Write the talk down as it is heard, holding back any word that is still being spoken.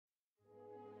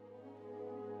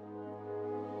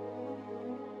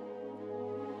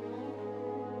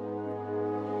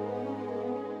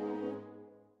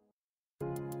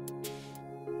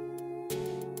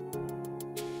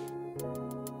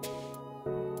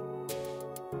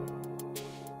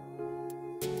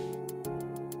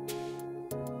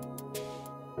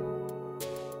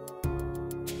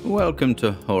Welcome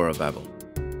to HorrorBabble.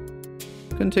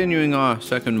 Continuing our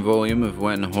second volume of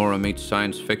When Horror Meets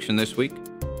Science Fiction this week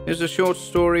is a short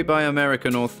story by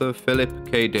American author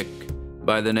Philip K. Dick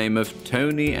by the name of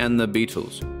Tony and the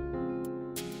Beetles.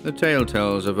 The tale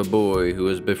tells of a boy who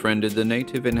has befriended the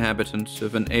native inhabitants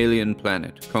of an alien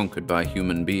planet conquered by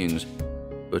human beings,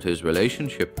 but his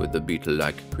relationship with the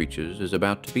beetle-like creatures is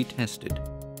about to be tested.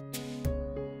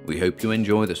 We hope you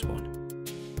enjoy this one.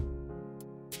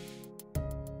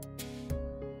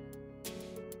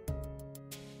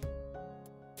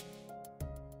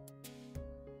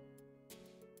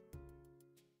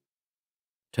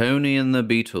 Tony and the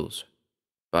Beetles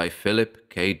by Philip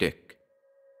K. Dick.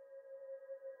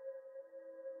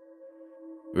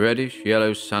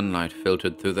 Reddish-yellow sunlight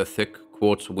filtered through the thick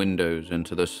quartz windows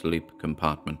into the sleep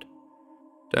compartment.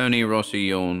 Tony Rossi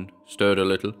yawned, stirred a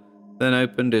little, then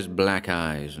opened his black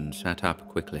eyes and sat up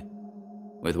quickly.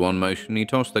 With one motion, he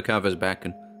tossed the covers back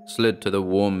and slid to the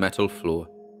warm metal floor.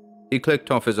 He clicked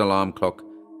off his alarm clock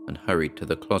and hurried to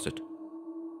the closet.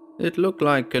 It looked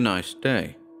like a nice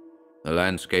day. The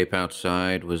landscape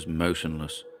outside was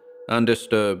motionless,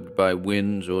 undisturbed by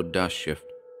winds or dust shift.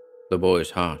 The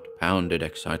boy's heart pounded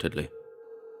excitedly.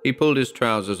 He pulled his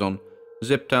trousers on,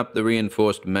 zipped up the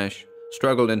reinforced mesh,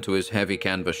 struggled into his heavy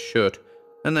canvas shirt,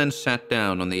 and then sat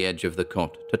down on the edge of the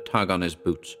cot to tug on his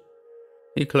boots.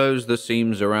 He closed the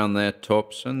seams around their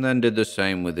tops and then did the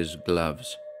same with his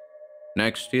gloves.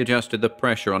 Next, he adjusted the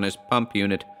pressure on his pump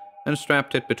unit and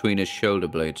strapped it between his shoulder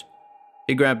blades.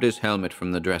 He grabbed his helmet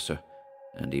from the dresser,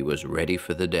 and he was ready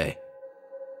for the day.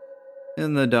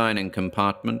 In the dining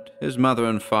compartment, his mother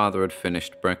and father had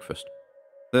finished breakfast.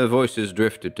 Their voices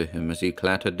drifted to him as he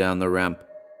clattered down the ramp.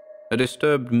 A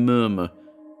disturbed murmur.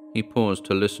 He paused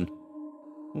to listen.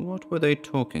 What were they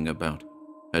talking about?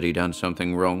 Had he done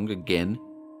something wrong again?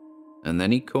 And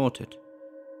then he caught it.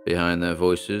 Behind their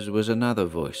voices was another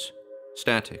voice,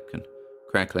 static and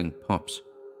crackling pops.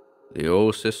 The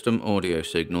all-system audio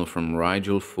signal from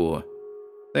Rigel 4.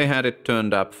 They had it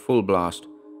turned up full blast.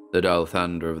 The dull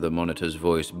thunder of the monitor's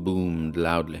voice boomed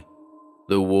loudly.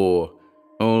 The war.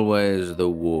 Always the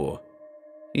war.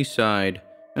 He sighed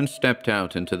and stepped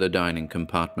out into the dining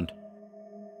compartment.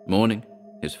 Morning,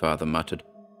 his father muttered.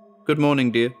 Good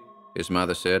morning, dear, his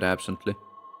mother said absently.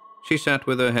 She sat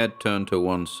with her head turned to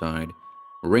one side,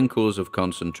 wrinkles of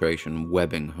concentration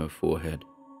webbing her forehead.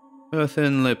 Her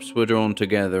thin lips were drawn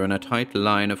together in a tight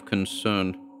line of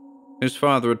concern. His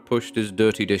father had pushed his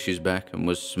dirty dishes back and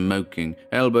was smoking,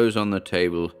 elbows on the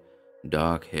table,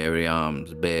 dark hairy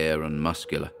arms bare and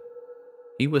muscular.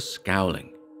 He was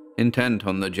scowling, intent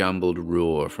on the jumbled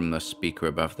roar from the speaker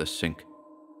above the sink.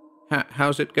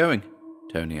 How's it going?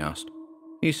 Tony asked.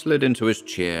 He slid into his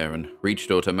chair and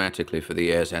reached automatically for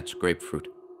the ersatz grapefruit.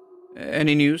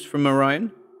 Any news from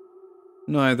Orion?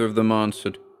 Neither of them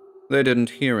answered. They didn't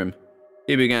hear him.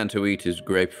 He began to eat his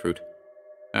grapefruit.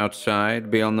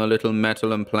 Outside, beyond the little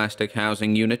metal and plastic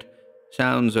housing unit,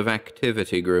 sounds of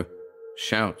activity grew.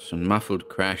 Shouts and muffled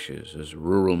crashes as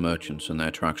rural merchants and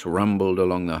their trucks rumbled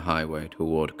along the highway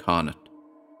toward Carnot.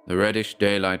 The reddish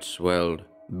daylight swelled.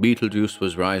 Beetlejuice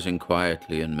was rising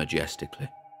quietly and majestically.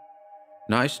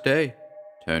 Nice day,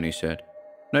 Tony said.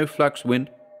 No flux wind.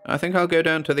 I think I'll go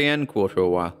down to the N Quarter a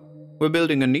while. We're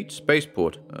building a neat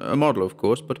spaceport, a model of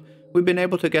course, but we've been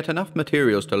able to get enough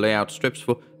materials to lay out strips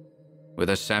for... With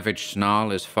a savage snarl,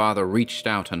 his father reached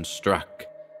out and struck.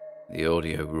 The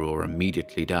audio roar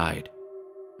immediately died.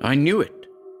 I knew it.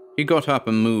 He got up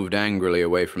and moved angrily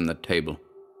away from the table.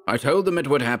 I told them it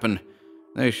would happen.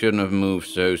 They shouldn't have moved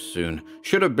so soon.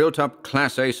 Should have built up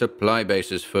Class A supply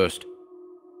bases first.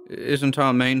 Isn't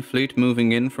our main fleet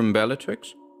moving in from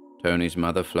Bellatrix? Tony's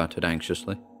mother fluttered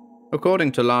anxiously.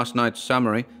 According to last night's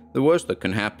summary, the worst that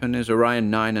can happen is Orion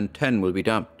 9 and 10 will be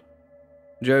dumped.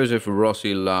 Joseph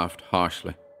Rossi laughed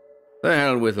harshly. The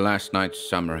hell with last night's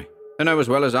summary. They know as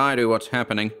well as I do what's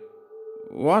happening.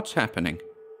 What's happening?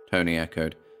 Tony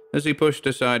echoed, as he pushed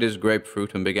aside his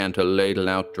grapefruit and began to ladle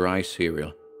out dry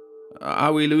cereal.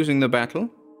 Are we losing the battle?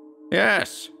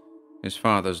 Yes. His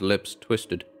father's lips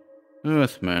twisted.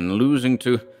 Earthmen losing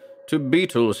to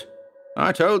Beetles.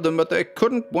 I told them, but they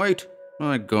couldn't wait.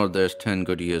 My God, there's 10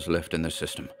 good years left in the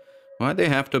system. Why'd they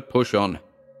have to push on?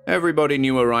 Everybody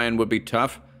knew Orion would be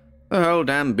tough. The whole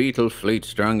damn beetle fleet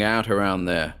strung out around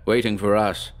there, waiting for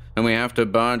us, and we have to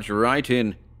barge right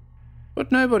in.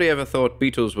 But nobody ever thought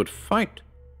beetles would fight,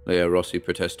 Leo Rossi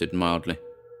protested mildly.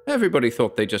 Everybody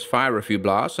thought they'd just fire a few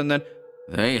blasts and then...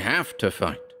 They have to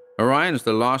fight. Orion's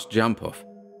the last jump-off.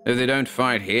 If they don't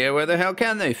fight here, where the hell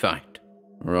can they fight?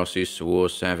 Rossi swore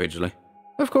savagely.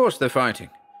 Of course they're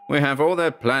fighting. We have all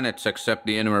their planets except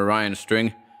the inner Orion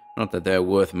string. Not that they're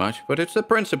worth much, but it's the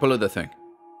principle of the thing.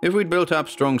 If we'd built up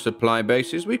strong supply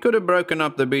bases, we could have broken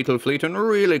up the beetle fleet and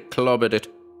really clobbered it."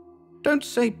 "Don't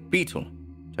say beetle,"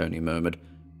 Tony murmured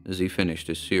as he finished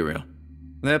his cereal.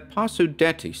 "They're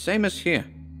Pasudeti, same as here.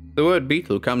 The word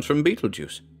beetle comes from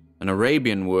Beetlejuice, an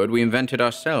Arabian word we invented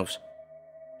ourselves."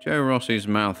 Joe Rossi's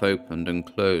mouth opened and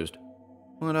closed.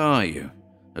 "What are you,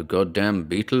 a goddamn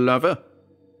beetle lover?"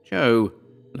 "Joe,"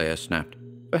 Leia snapped,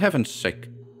 "for heaven's sake."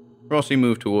 Rossi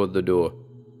moved toward the door.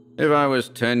 "If I was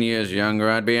 10 years younger,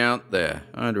 I'd be out there.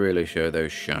 I'd really show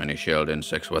those shiny-shelled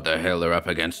insects what the hell they're up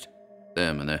against.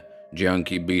 Them and their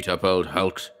junky, beat-up old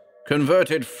hulks.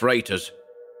 Converted freighters."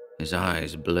 His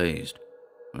eyes blazed.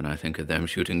 "When I think of them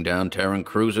shooting down Terran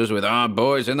cruisers with our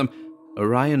boys in them—"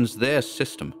 "Orion's their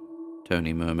system,"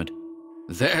 Tony murmured.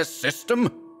 "Their system?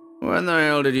 When the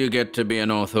hell did you get to be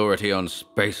an authority on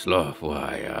space law?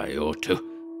 Why, I ought to—"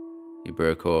 He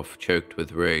broke off, choked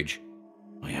with rage.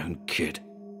 "My own kid,"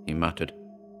 he muttered.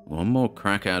 "One more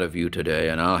crack out of you today,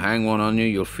 and I'll hang one on you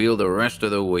you'll feel the rest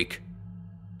of the week."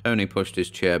 Tony pushed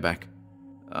his chair back.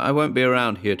 "I won't be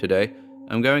around here today.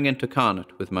 I'm going into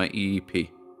Carnot with my EEP."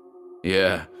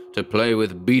 "Yeah, to play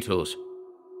with beetles."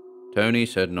 Tony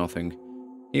said nothing.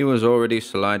 He was already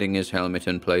sliding his helmet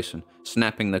in place and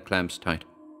snapping the clamps tight.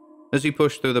 As he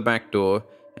pushed through the back door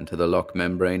into the lock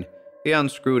membrane, he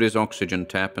unscrewed his oxygen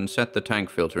tap and set the tank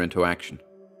filter into action.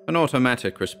 An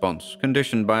automatic response,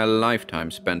 conditioned by a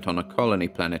lifetime spent on a colony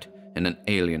planet in an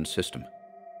alien system.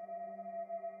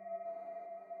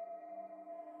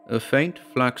 A faint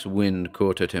flux wind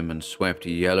caught at him and swept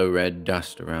yellow-red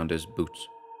dust around his boots.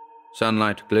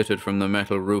 Sunlight glittered from the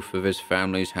metal roof of his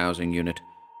family's housing unit,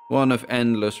 one of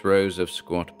endless rows of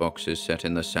squat boxes set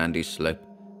in the sandy slope,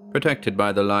 protected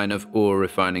by the line of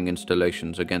ore-refining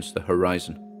installations against the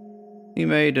horizon. He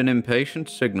made an impatient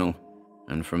signal,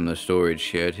 and from the storage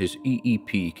shed his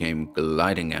EEP came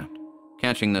gliding out,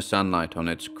 catching the sunlight on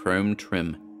its chrome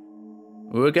trim.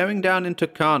 "We're going down into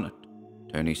Carnot,"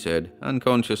 Tony said,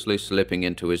 unconsciously slipping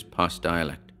into his pus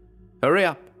dialect. "Hurry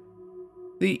up."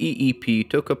 The EEP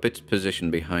took up its position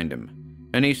behind him,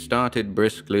 and he started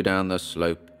briskly down the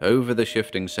slope, over the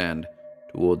shifting sand,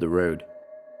 toward the road.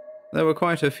 There were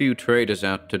quite a few traders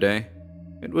out today.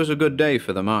 It was a good day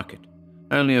for the market.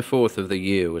 Only a fourth of the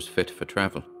year was fit for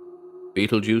travel.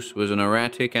 Beetlejuice was an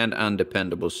erratic and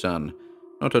undependable son,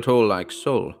 not at all like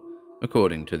Sol.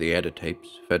 According to the edit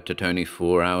tapes, fed to Tony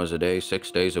 4 hours a day,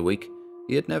 6 days a week,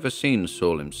 he had never seen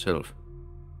Sol himself.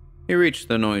 He reached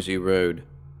the noisy road.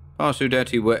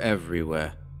 Pasudeti were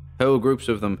everywhere, whole groups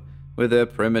of them, with their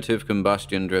primitive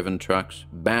combustion-driven trucks,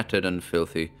 battered and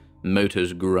filthy,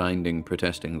 motors grinding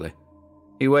protestingly.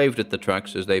 He waved at the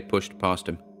trucks as they pushed past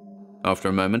him. After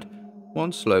a moment,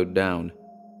 one slowed down.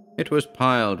 It was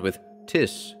piled with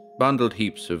tis, bundled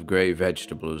heaps of grey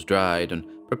vegetables, dried and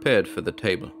prepared for the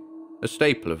table, a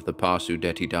staple of the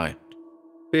Pasudeti diet.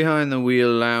 Behind the wheel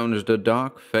lounged a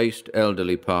dark-faced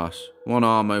elderly Pas, one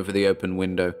arm over the open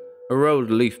window, a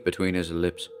rolled leaf between his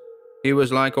lips. He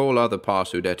was like all other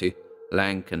Pasudeti,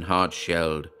 lank and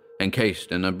hard-shelled,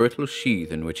 encased in a brittle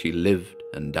sheath in which he lived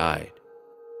and died.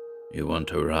 "You want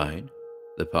to ride?"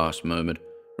 the Pas murmured,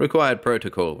 required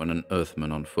protocol when an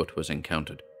Earthman on foot was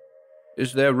encountered.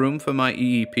 "Is there room for my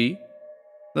EEP?"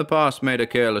 The Pas made a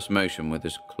careless motion with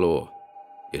his claw.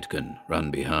 "It can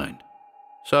run behind."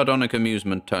 Sardonic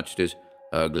amusement touched his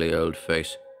ugly old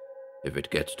face. "If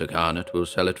it gets to Carnot, we'll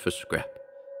sell it for scrap.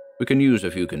 We can use a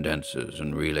few condensers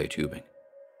and relay tubing.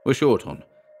 We're short on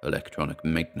electronic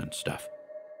maintenance stuff."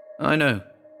 "I know,"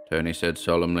 Tony said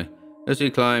solemnly, as he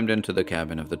climbed into the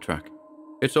cabin of the truck.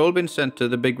 "It's all been sent to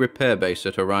the big repair base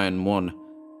at Orion 1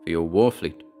 for your war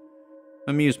fleet."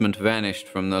 Amusement vanished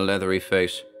from the leathery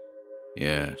face.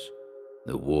 "Yes,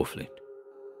 the war fleet."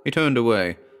 He turned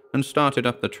away and started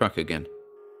up the truck again.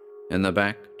 In the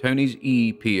back, Tony's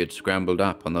EEP had scrambled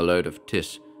up on the load of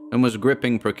tis and was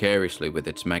gripping precariously with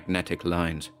its magnetic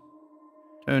lines.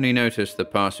 Tony noticed the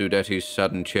Pasudeti's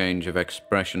sudden change of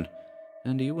expression,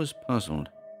 and he was puzzled.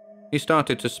 He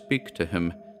started to speak to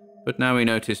him, but now he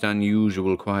noticed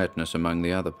unusual quietness among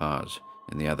the other Pas,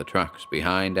 in the other trucks,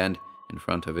 behind and in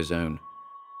front of his own.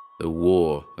 The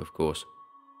war, of course.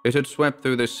 It had swept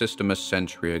through this system a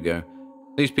century ago.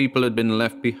 These people had been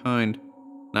left behind.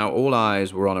 Now all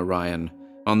eyes were on Orion,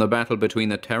 on the battle between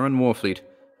the Terran warfleet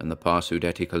and the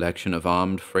Pasudeti collection of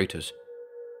armed freighters.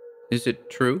 "Is it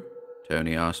true,"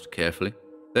 Tony asked carefully,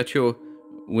 "that you're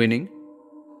winning?"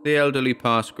 The elderly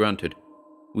Pas grunted.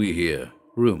 "We hear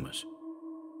rumors."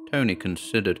 Tony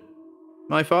considered.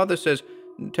 "My father says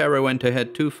Terra went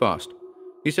ahead too fast.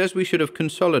 He says we should have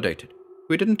consolidated.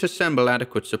 We didn't assemble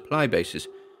adequate supply bases.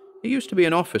 He used to be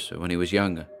an officer when he was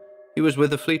younger. He was with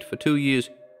the fleet for 2 years.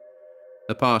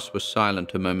 The pass was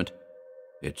silent a moment.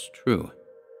 "It's true,"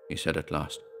 he said at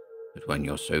last, "that when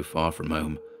you're so far from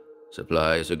home,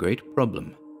 supply is a great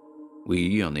problem.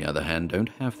 We, on the other hand, don't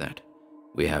have that.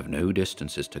 We have no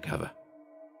distances to cover."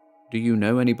 "Do you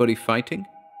know anybody fighting?"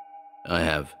 "I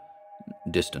have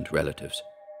distant relatives."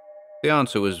 The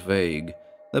answer was vague.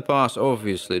 The pass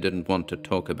obviously didn't want to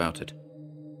talk about it.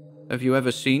 "Have you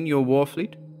ever seen your war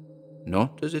fleet?"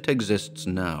 "Not as it exists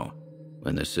now.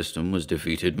 When the system was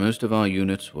defeated, most of our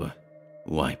units were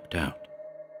wiped out.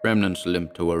 Remnants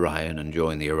limped to Orion and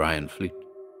joined the Orion fleet."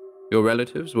 "Your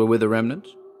relatives were with the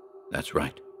remnants?" "That's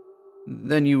right."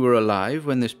 "Then you were alive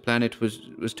when this planet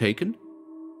was taken?"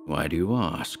 "Why do you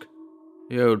ask?"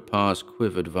 The old pass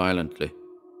quivered violently.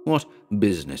 "What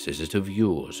business is it of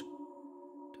yours?"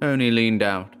 Tony leaned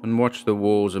out and watched the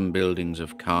walls and buildings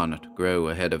of Karnat grow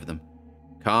ahead of them.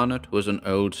 Karnat was an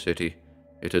old city.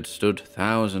 It had stood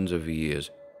thousands of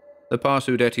years. The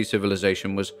Parsudeti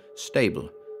civilization was stable.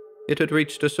 It had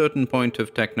reached a certain point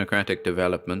of technocratic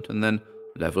development and then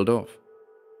leveled off.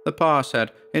 The Pars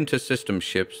had inter-system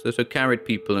ships that had carried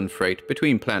people and freight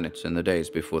between planets in the days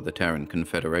before the Terran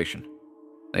Confederation.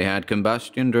 They had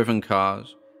combustion-driven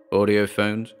cars, audio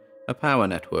phones, a power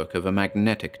network of a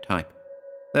magnetic type.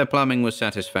 Their plumbing was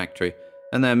satisfactory,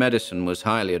 and their medicine was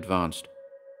highly advanced.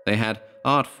 They had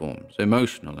art forms,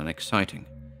 emotional and exciting.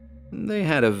 They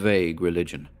had a vague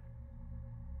religion.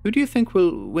 "Who do you think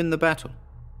will win the battle?"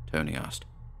 Tony asked.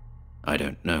 "I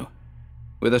don't know."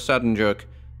 With a sudden jerk,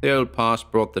 the old pass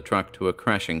brought the truck to a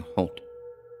crashing halt.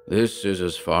 "This is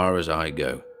as far as I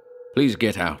go. Please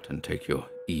get out and take your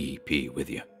EEP with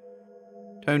you."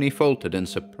 Tony faltered in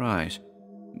surprise.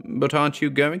 "But aren't you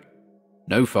going?"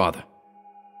 "No, Father."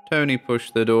 Tony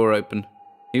pushed the door open.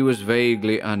 He was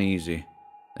vaguely uneasy.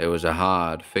 There was a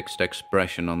hard, fixed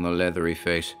expression on the leathery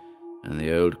face, and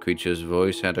the old creature's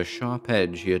voice had a sharp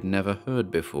edge he had never heard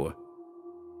before.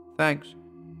 "Thanks,"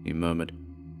 he murmured.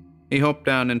 He hopped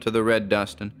down into the red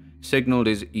dust and signaled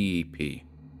his EEP.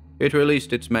 It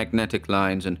released its magnetic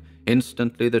lines, and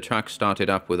instantly the truck started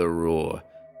up with a roar,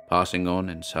 passing on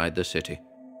inside the city.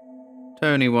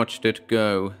 Tony watched it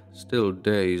go, still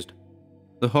dazed.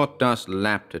 The hot dust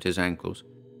lapped at his ankles.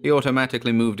 He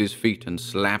automatically moved his feet and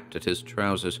slapped at his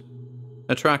trousers.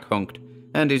 A truck honked,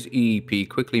 and his EEP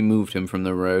quickly moved him from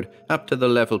the road up to the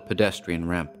level pedestrian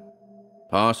ramp.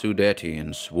 Parsudeti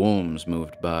in swarms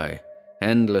moved by,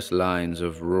 endless lines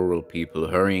of rural people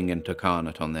hurrying into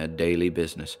Karnat on their daily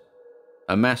business.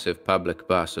 A massive public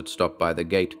bus had stopped by the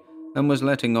gate and was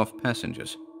letting off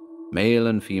passengers, male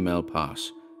and female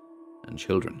Pars, and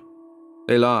children.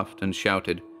 They laughed and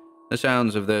shouted. The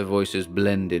sounds of their voices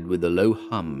blended with the low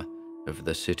hum of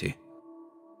the city.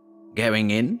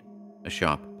 "Going in?" A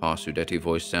sharp Parsudeti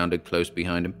voice sounded close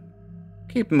behind him.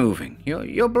 "Keep moving.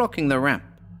 You're blocking the ramp."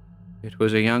 It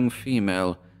was a young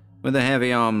female, with a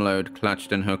heavy armload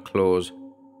clutched in her claws.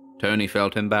 Tony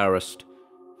felt embarrassed.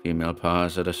 Female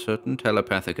Pars had a certain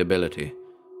telepathic ability,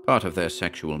 part of their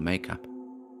sexual makeup.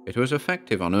 It was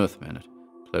effective on Earthmen at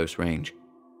close range.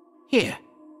 "Here,"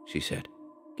 she said.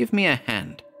 "Give me a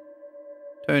hand."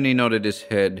 Tony nodded his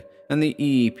head, and the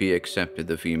EEP accepted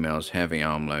the female's heavy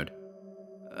armload.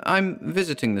 "I'm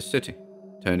visiting the city,"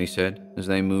 Tony said, as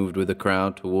they moved with the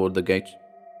crowd toward the gates.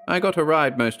 "I got a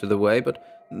ride most of the way, but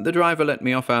the driver let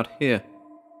me off out here."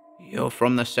 "You're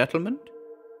from the settlement?"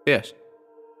 "Yes."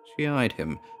 She eyed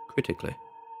him critically.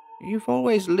 "You've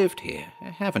always lived here,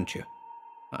 haven't you?"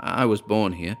 "I was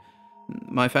born here.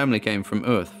 My family came from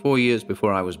Earth 4 years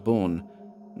before I was born.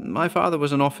 My father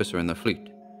was an officer in the fleet.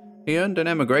 He earned an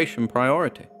emigration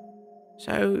priority."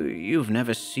 "So you've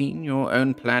never seen your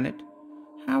own planet?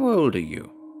 How old are you?"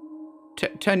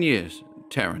 10 years,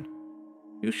 Terran."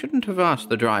 "You shouldn't have asked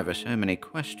the driver so many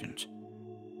questions."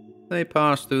 They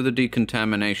passed through the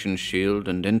decontamination shield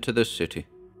and into the city.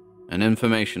 An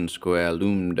information square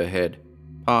loomed ahead.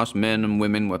 Past men and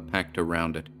women were packed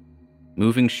around it.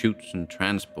 Moving chutes and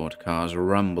transport cars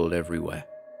rumbled everywhere.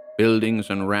 Buildings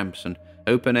and ramps and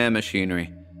open-air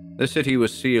machinery. The city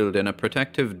was sealed in a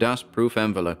protective, dust-proof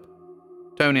envelope.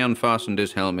 Tony unfastened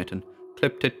his helmet and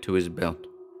clipped it to his belt.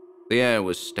 The air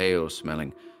was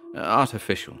stale-smelling,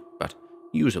 artificial, but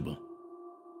usable.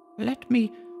 "Let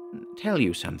me tell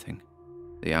you something,"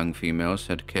 the young female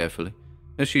said carefully,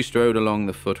 as she strode along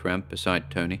the foot-ramp beside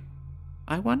Tony.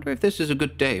 "I wonder if this is a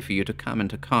good day for you to come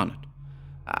into Karnat.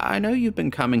 I know you've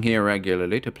been coming here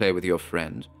regularly to play with your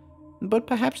friends, but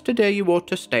perhaps today you ought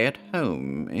to stay at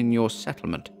home in your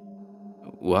settlement."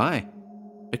 "Why?"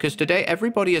 "Because today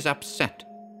everybody is upset."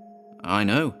 "I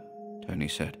know," Tony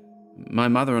said. "My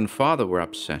mother and father were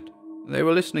upset." They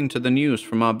were listening to the news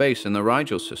from our base in the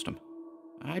Rigel system.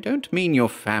 I don't mean your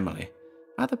family.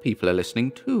 Other people are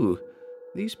listening too.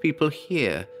 These people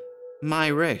here, my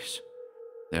race.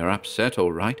 They're upset,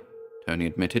 all right, Tony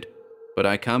admitted. But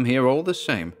I come here all the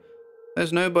same.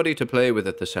 There's nobody to play with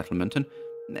at the settlement, and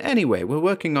anyway, we're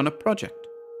working on a project.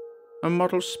 A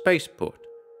model spaceport.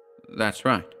 That's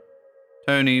right.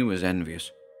 Tony was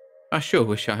envious. I sure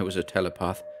wish I was a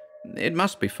telepath. It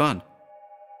must be fun.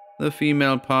 The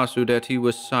female Parsudetti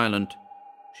was silent.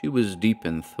 She was deep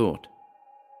in thought.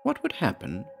 What would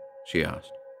happen, she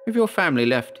asked, if your family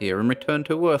left here and returned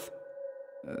to Earth?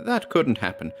 That couldn't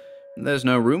happen. There's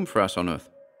no room for us on Earth.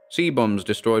 Sea bombs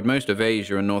destroyed most of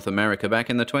Asia and North America back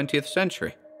in the 20th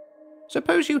century.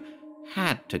 Suppose you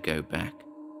had to go back.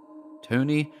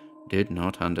 Tony did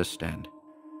not understand.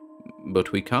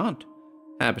 But we can't.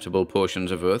 Habitable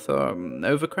portions of Earth are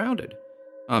overcrowded.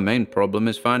 Our main problem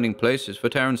is finding places for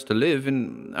Terrans to live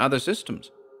in other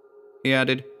systems. He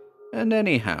added, and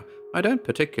anyhow, I don't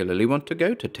particularly want to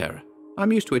go to Terra.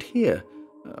 I'm used to it here.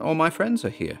 All my friends are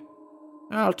here.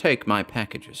 I'll take my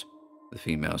packages, the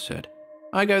female said.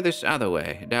 I go this other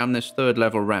way, down this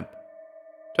third-level ramp.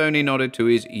 Tony nodded to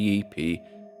his EEP,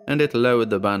 and it lowered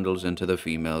the bundles into the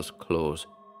female's claws.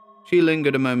 She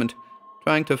lingered a moment,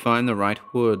 trying to find the right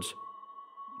words.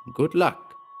 Good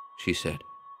luck, she said.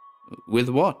 With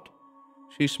what?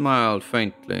 She smiled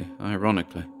faintly,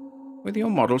 ironically. With your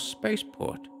model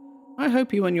spaceport. I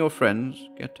hope you and your friends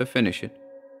get to finish it.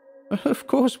 Of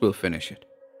course we'll finish it,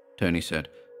 Tony said,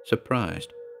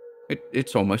 surprised.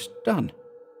 It's almost done.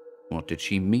 What did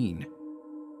she mean?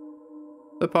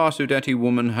 The Parsudetti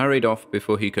woman hurried off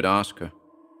before he could ask her.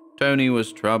 Tony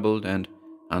was troubled and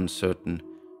uncertain.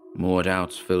 More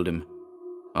doubts filled him.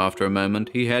 After a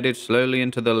moment, he headed slowly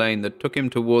into the lane that took him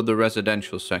toward the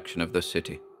residential section of the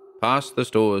city, past the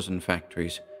stores and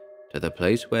factories, to the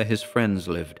place where his friends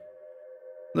lived.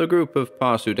 The group of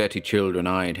Parsudetti children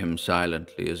eyed him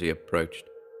silently as he approached.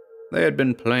 They had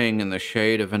been playing in the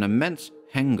shade of an immense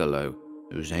hengelo,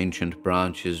 whose ancient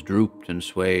branches drooped and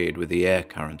swayed with the air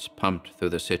currents pumped through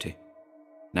the city.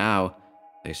 Now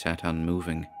they sat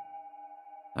unmoving.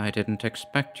 I didn't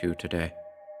expect you today,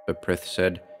 Beprith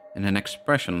said in an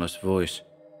expressionless voice.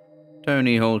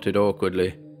 Tony halted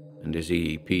awkwardly, and his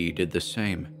EEP did the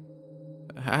same.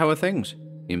 How are things?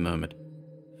 He murmured.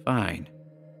 Fine.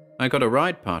 I got a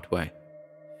ride part way.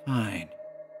 Fine.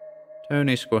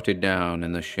 Tony squatted down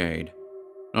in the shade.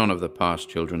 None of the past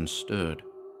children stirred.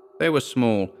 They were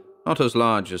small, not as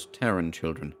large as Terran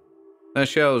children. Their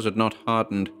shells had not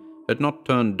hardened, had not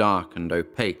turned dark and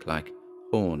opaque like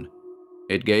horn.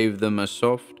 It gave them a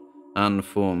soft,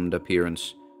 unformed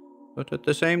appearance, but at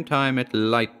the same time it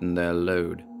lightened their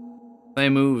load. They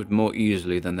moved more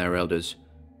easily than their elders.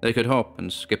 They could hop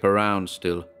and skip around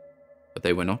still, but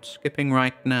they were not skipping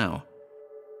right now.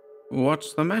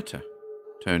 What's the matter?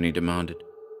 Tony demanded.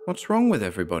 What's wrong with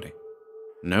everybody?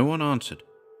 No one answered.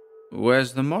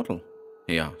 Where's the model?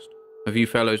 He asked. Have you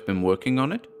fellows been working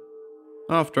on it?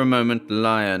 After a moment,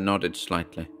 Laia nodded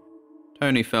slightly.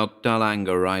 Tony felt dull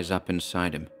anger rise up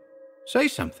inside him. Say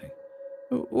something.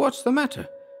 What's the matter?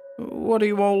 What are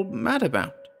you all mad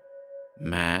about?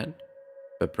 Mad?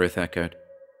 Beprith echoed.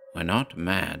 We're not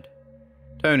mad.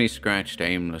 Tony scratched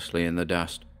aimlessly in the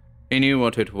dust. He knew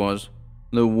what it was.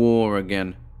 The war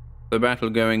again. The battle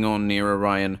going on near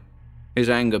Orion. His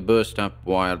anger burst up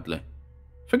wildly.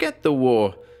 Forget the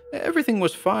war. Everything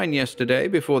was fine yesterday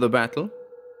before the battle.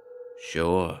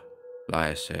 Sure,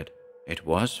 Laia said. It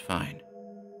was fine.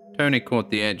 Tony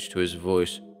caught the edge to his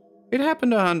voice. It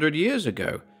happened 100 years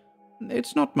ago.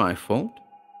 It's not my fault.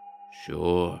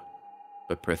 Sure,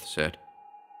 Beprith said.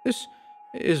 This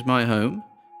is my home,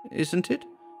 isn't it?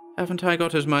 Haven't I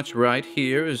got as much right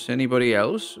here as anybody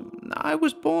else? I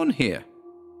was born here.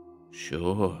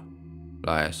 Sure,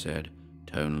 Laia said,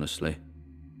 tonelessly.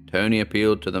 Tony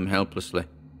appealed to them helplessly.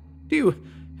 Do you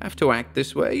have to act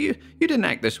this way? You didn't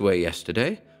act this way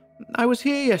yesterday. I was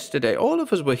here yesterday. All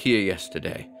of us were here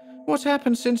yesterday. What's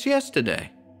happened since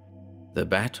yesterday? The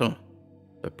battle,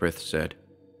 Beprith said.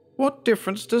 What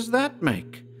difference does that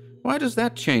make? Why does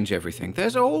that change everything?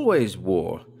 There's always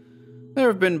war. There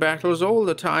have been battles all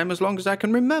the time as long as I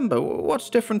can remember. What's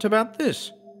different about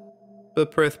this?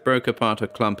 Beprith broke apart a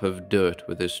clump of dirt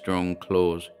with his strong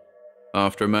claws.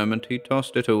 After a moment, he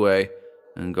tossed it away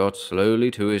and got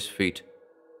slowly to his feet.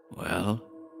 Well,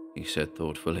 he said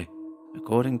thoughtfully,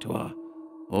 according to our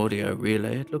audio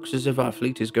relay, it looks as if our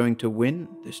fleet is going to win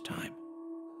this time.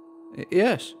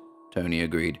 Yes, Tony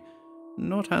agreed,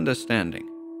 not understanding.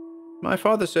 My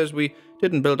father says we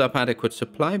didn't build up adequate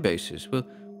supply bases. We'll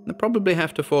probably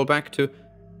have to fall back to...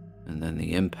 And then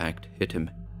the impact hit him.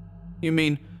 You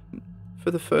mean,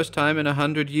 for the first time in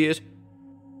 100 years?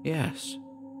 Yes,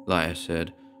 Laya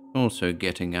said, also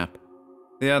getting up.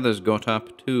 The others got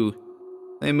up too.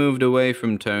 They moved away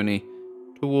from Tony,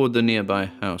 toward the nearby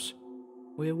house.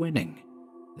 We're winning.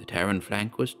 The Terran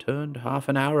flank was turned half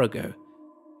an hour ago.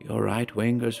 Your right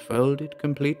wing has folded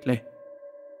completely.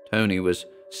 Tony was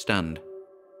stunned.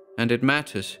 And it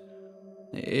matters.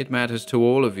 It matters to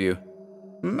all of you.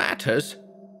 Matters?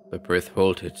 Beprith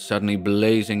halted, suddenly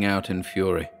blazing out in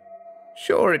fury.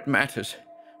 Sure it matters.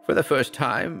 For the first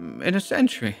time in a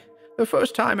century. The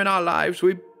first time in our lives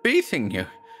we're beating you.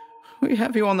 We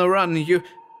have you on the run, you...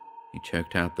 He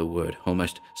choked out the word,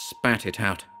 almost spat it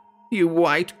out. You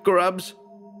white grubs!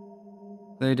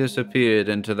 They disappeared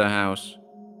into the house.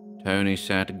 Tony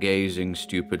sat gazing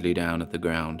stupidly down at the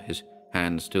ground, his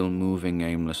hand still moving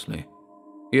aimlessly.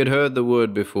 He had heard the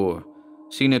word before,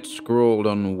 seen it scrawled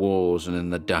on walls and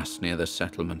in the dust near the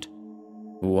settlement.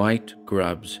 White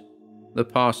grubs, the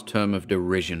past term of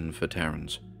derision for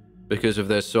Terrans, because of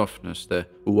their softness, their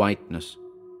whiteness,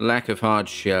 lack of hard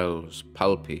shells,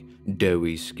 pulpy,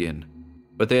 doughy skin.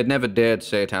 But they had never dared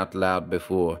say it out loud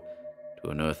before,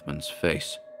 to an Earthman's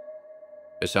face.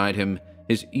 Beside him,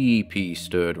 his EEP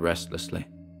stirred restlessly.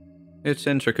 Its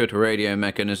intricate radio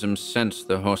mechanisms sensed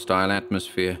the hostile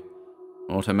atmosphere.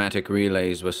 Automatic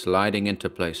relays were sliding into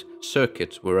place.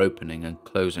 Circuits were opening and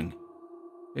closing.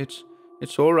 It's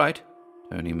all right,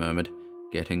 Tony murmured,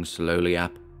 getting slowly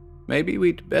up. Maybe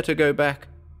we'd better go back.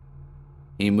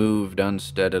 He moved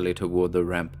unsteadily toward the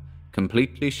ramp,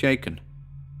 completely shaken.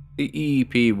 The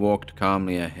EEP walked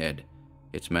calmly ahead,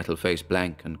 its metal face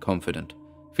blank and confident,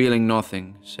 feeling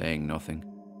nothing, saying nothing.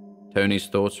 Tony's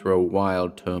thoughts were a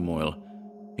wild turmoil.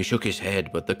 He shook his head,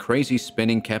 but the crazy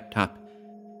spinning kept up.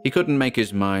 He couldn't make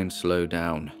his mind slow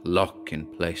down, lock in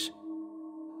place.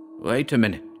 Wait a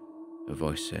minute, a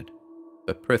voice said.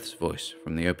 Beprith's voice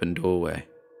from the open doorway,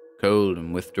 cold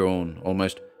and withdrawn,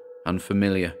 almost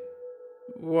unfamiliar.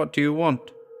 What do you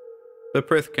want?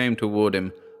 Beprith came toward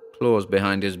him, claws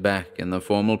behind his back in the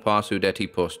formal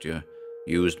Parsudeti posture,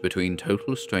 used between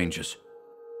total strangers.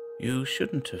 You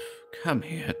shouldn't have come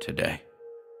here today.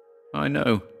 I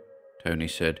know, Tony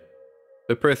said.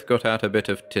 Beprith got out a bit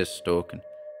of tis stalk and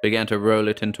began to roll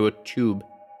it into a tube.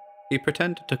 He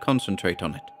pretended to concentrate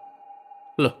on it.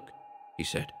 Look, he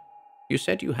said. You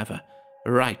said you have a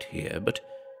right here, but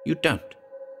you don't.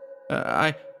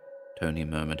 Tony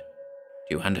murmured.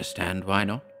 Do you understand why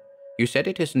not? You said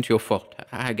it isn't your fault.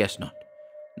 I guess not.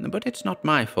 But it's not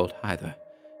my fault either.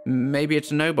 Maybe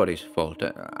it's nobody's fault.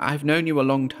 I've known you a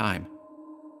long time.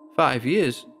 5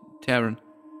 years, Terran.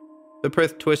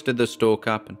 Beprith twisted the stalk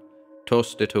up and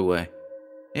tossed it away.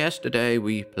 Yesterday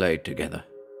we played together.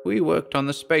 We worked on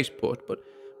the spaceport, but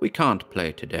we can't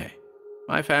play today.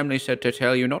 My family said to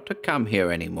tell you not to come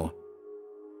here anymore.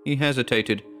 He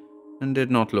hesitated and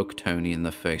did not look Tony in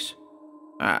the face.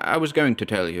 I was going to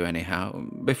tell you anyhow,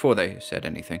 before they said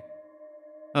anything.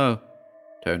 Oh,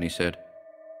 Tony said.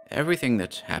 Everything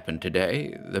that's happened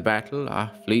today, the battle, our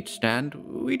fleet stand,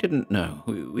 we didn't know.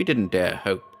 We didn't dare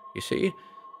hope, you see.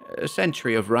 A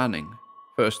century of running.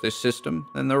 First this system,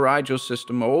 then the Rigel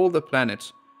system, all the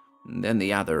planets, and then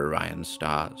the other Orion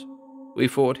stars. We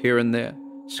fought here and there,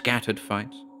 scattered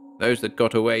fights. Those that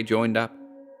got away joined up.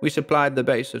 We supplied the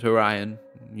base at Orion.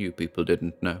 You people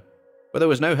didn't know. But there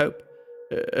was no hope.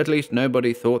 At least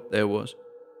nobody thought there was.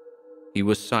 He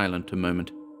was silent a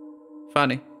moment.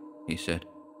 Funny, he said.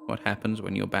 What happens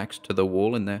when your back's to the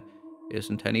wall and there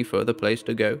isn't any further place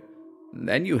to go?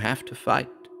 Then you have to fight.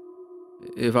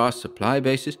 If our supply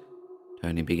bases...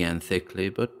 Tony began thickly,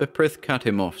 but Beprith cut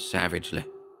him off savagely.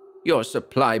 Your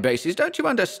supply bases, don't you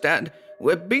understand?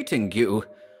 We're beating you.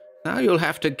 Now you'll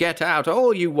have to get out,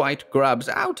 all you white grubs,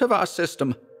 out of our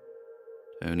system.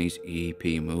 Tony's EP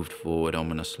moved forward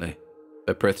ominously.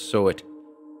 Beprith saw it.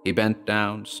 He bent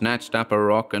down, snatched up a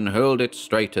rock, and hurled it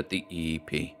straight at the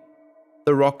EP.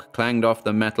 The rock clanged off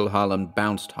the metal hull and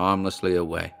bounced harmlessly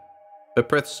away.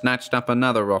 Beprith snatched up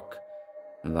another rock.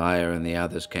 Laya and the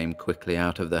others came quickly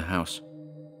out of the house.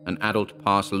 An adult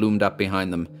pass loomed up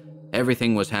behind them.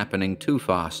 Everything was happening too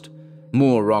fast.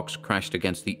 More rocks crashed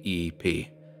against the EP.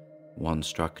 One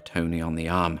struck Tony on the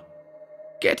arm.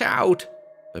 Get out!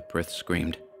 Beprith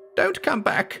screamed. Don't come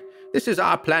back! This is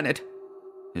our planet!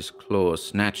 His claws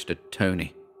snatched at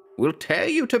Tony. We'll tear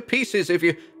you to pieces if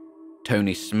you...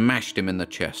 Tony smashed him in the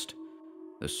chest.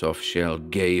 The soft shell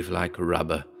gave like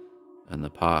rubber, and the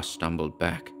pass stumbled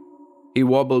back. He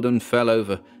wobbled and fell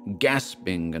over,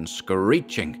 gasping and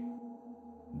screeching.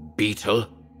 Beetle,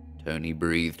 Tony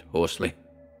breathed hoarsely.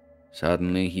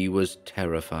 Suddenly he was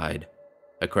terrified.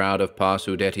 A crowd of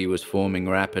Parsudeti was forming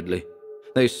rapidly.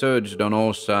 They surged on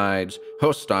all sides,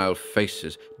 hostile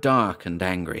faces, dark and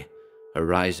angry, a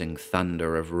rising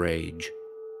thunder of rage.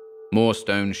 More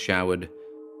stones showered.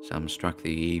 Some struck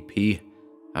the EP,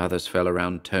 others fell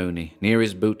around Tony, near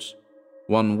his boots.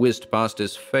 One whizzed past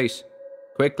his face.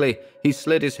 Quickly, he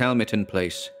slid his helmet in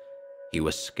place. He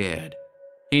was scared.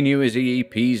 He knew his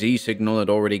EEP's E-signal had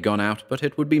already gone out, but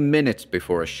it would be minutes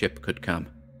before a ship could come.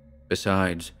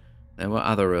 Besides, there were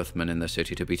other Earthmen in the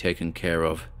city to be taken care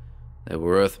of. There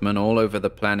were Earthmen all over the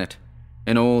planet,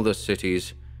 in all the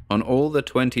cities, on all the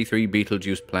 23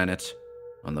 Beetlejuice planets,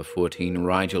 on the 14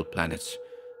 Rigel planets,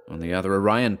 on the other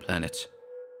Orion planets.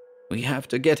 "We have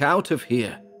to get out of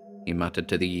here," he muttered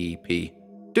to the EEP.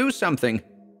 "Do something!"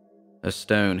 A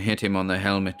stone hit him on the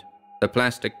helmet. The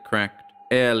plastic cracked,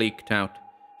 air leaked out,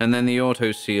 and then the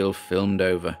auto-seal filmed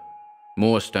over.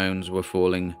 More stones were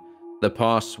falling. The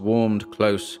pass swarmed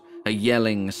close, a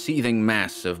yelling, seething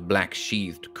mass of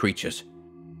black-sheathed creatures.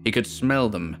 He could smell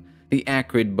them, the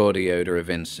acrid body odor of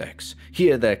insects,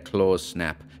 hear their claws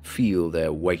snap, feel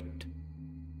their weight.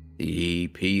 The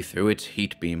EEP threw its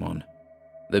heat beam on.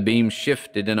 The beam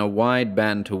shifted in a wide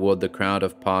band toward the crowd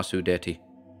of Parsudeti.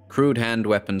 Crude hand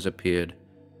weapons appeared.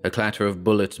 A clatter of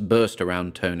bullets burst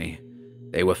around Tony.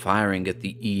 They were firing at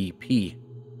the EEP.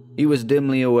 He was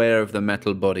dimly aware of the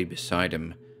metal body beside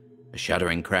him. A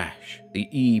shuddering crash. The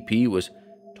EEP was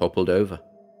toppled over.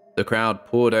 The crowd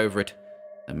poured over it.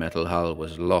 The metal hull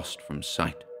was lost from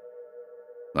sight.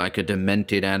 Like a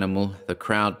demented animal, the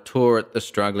crowd tore at the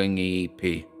struggling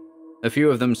EEP. A few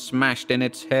of them smashed in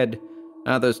its head.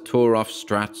 Others tore off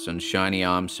struts and shiny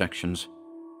arm sections.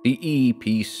 The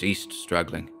EEP ceased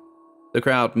struggling. The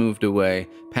crowd moved away,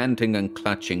 panting and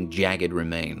clutching jagged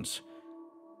remains.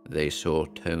 They saw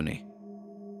Tony.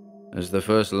 As the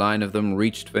first line of them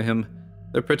reached for him,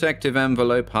 the protective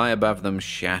envelope high above them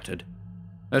shattered.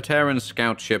 A Terran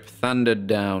scout ship thundered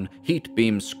down, heat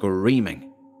beams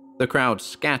screaming. The crowd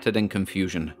scattered in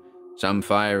confusion, some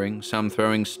firing, some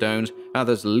throwing stones,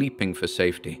 others leaping for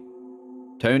safety.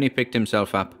 Tony picked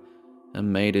himself up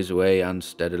and made his way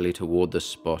unsteadily toward the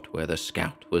spot where the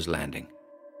scout was landing.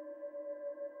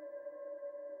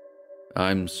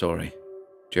 "I'm sorry,"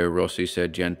 Joe Rossi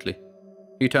said gently.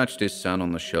 He touched his son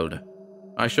on the shoulder.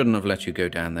 "I shouldn't have let you go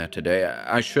down there today.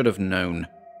 I should have known."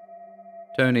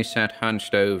 Tony sat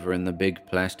hunched over in the big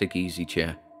plastic easy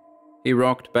chair. He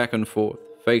rocked back and forth,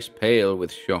 face pale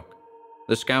with shock.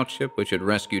 The scout ship which had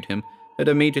rescued him had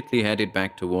immediately headed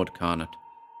back toward Karnat.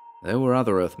 There were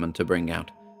other Earthmen to bring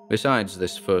out, besides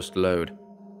this first load.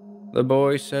 The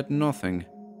boy said nothing.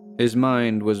 His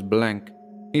mind was blank.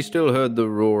 He still heard the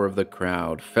roar of the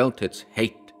crowd, felt its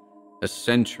hate, a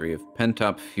century of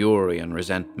pent-up fury and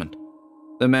resentment.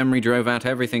 The memory drove out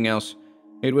everything else.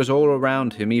 It was all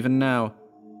around him even now,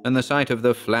 and the sight of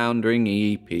the floundering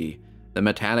EEP, the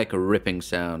metallic ripping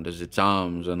sound as its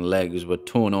arms and legs were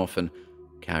torn off and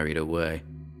carried away.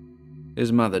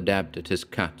 His mother dabbed at his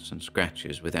cuts and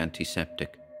scratches with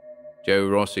antiseptic. Joe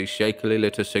Rossi shakily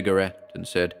lit a cigarette and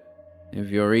said, "If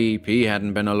your EEP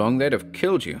hadn't been along, they'd have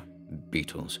killed you.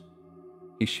 Beetles."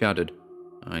 He shuddered.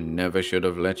 "I never should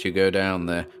have let you go down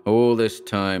there. All this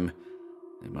time.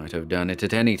 They might have done it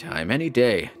at any time, any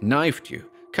day. Knifed you.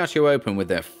 Cut you open with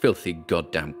their filthy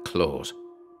goddamn claws."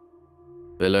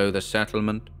 Below the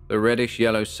settlement, the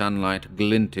reddish-yellow sunlight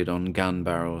glinted on gun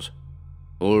barrels.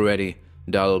 Already,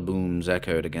 dull booms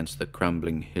echoed against the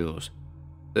crumbling hills.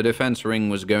 The defense ring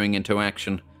was going into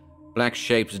action. Black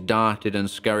shapes darted and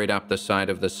scurried up the side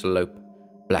of the slope.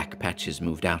 Black patches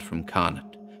moved out from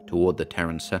Karnat toward the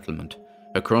Terran settlement.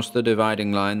 Across the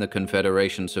dividing line the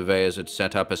Confederation surveyors had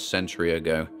set up a century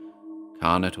ago.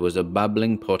 Karnat was a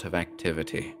bubbling pot of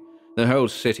activity. The whole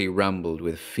city rumbled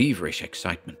with feverish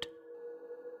excitement.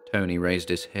 Tony raised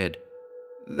his head.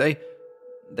 They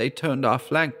turned our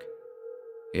flank."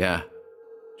 "Yeah."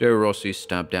 Joe Rossi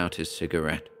stubbed out his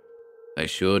cigarette. "They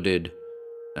sure did.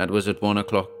 That was at 1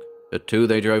 o'clock. At 2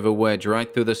 they drove a wedge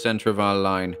right through the center of our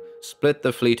line, split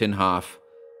the fleet in half,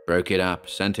 broke it up,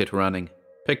 sent it running,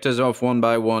 picked us off one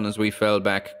by one as we fell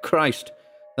back. Christ,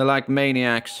 they're like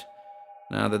maniacs.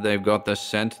 Now that they've got the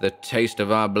scent, the taste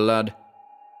of our blood."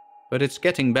 "But it's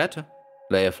getting better,"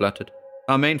 Leia fluttered.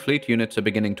 "Our main fleet units are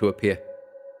beginning to appear."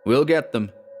 "We'll get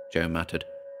them," Joe muttered.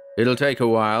 "It'll take a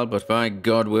while, but by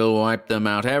God we'll wipe them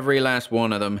out, every last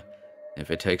one of them. If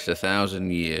it takes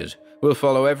 1,000 years, we'll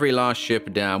follow every last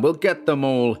ship down. We'll get them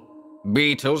all.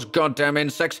 Beetles, goddamn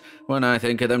insects, when I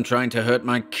think of them trying to hurt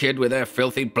my kid with their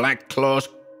filthy black claws."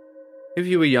 "If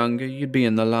you were younger, you'd be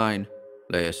in the line,"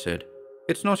 Leia said.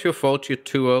 "It's not your fault you're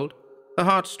too old. The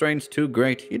heart strain's too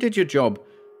great. You did your job.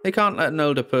 They can't let an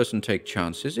older person take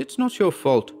chances. It's not your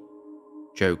fault."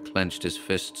 Joe clenched his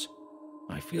fists.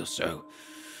 I feel so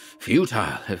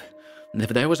futile. If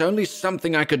there was only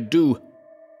something I could do.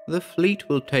 The fleet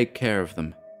will take care of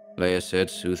them, Leia said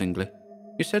soothingly.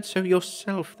 You said so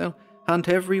yourself. They'll hunt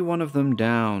every one of them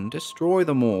down, destroy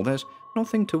them all. There's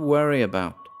nothing to worry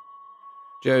about.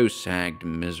 Joe sagged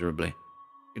miserably.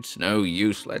 It's no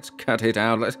use. Let's cut it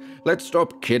out. Let's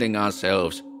stop kidding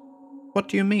ourselves. What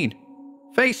do you mean?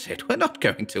 Face it, we're not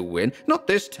going to win. Not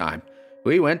this time.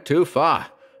 We went too far.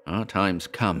 Our time's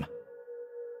come.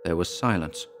 There was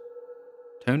silence.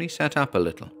 Tony sat up a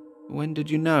little. When did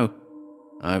you know?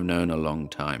 I've known a long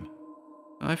time.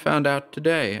 I found out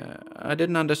today. I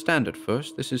didn't understand at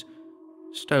first. This is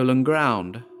stolen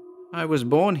ground. I was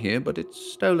born here, but it's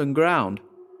stolen ground.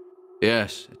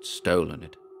 Yes, it's stolen.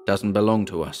 It doesn't belong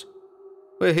to us.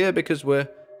 We're here because we're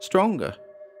stronger.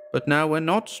 But now we're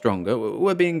not stronger.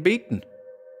 We're being beaten.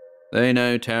 They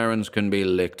know Terrans can be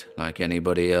licked like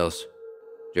anybody else.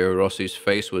 Joe Rossi's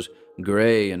face was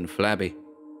grey and flabby.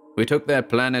 We took their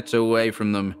planets away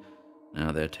from them.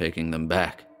 Now they're taking them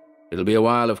back. It'll be a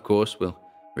while, of course. We'll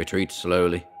retreat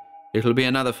slowly. It'll be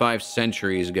another 5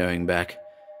 centuries going back.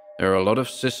 There are a lot of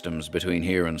systems between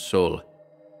here and Sol.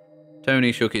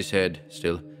 Tony shook his head,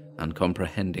 still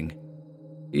uncomprehending.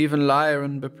 Even Lyra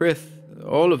and Beprith,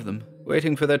 all of them,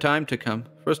 waiting for their time to come,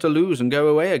 for us to lose and go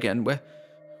away again,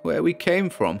 where we came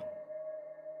from.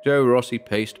 Joe Rossi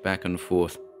paced back and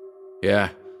forth. Yeah,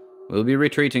 we'll be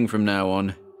retreating from now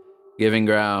on, giving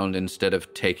ground instead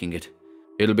of taking it.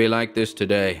 It'll be like this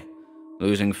today,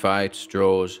 losing fights,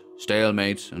 draws,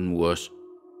 stalemates, and worse.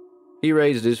 He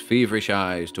raised his feverish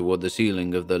eyes toward the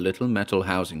ceiling of the little metal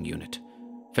housing unit,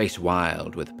 face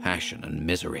wild with passion and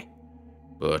misery.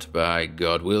 But by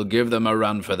God, we'll give them a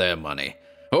run for their money,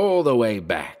 all the way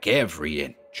back, every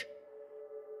inch.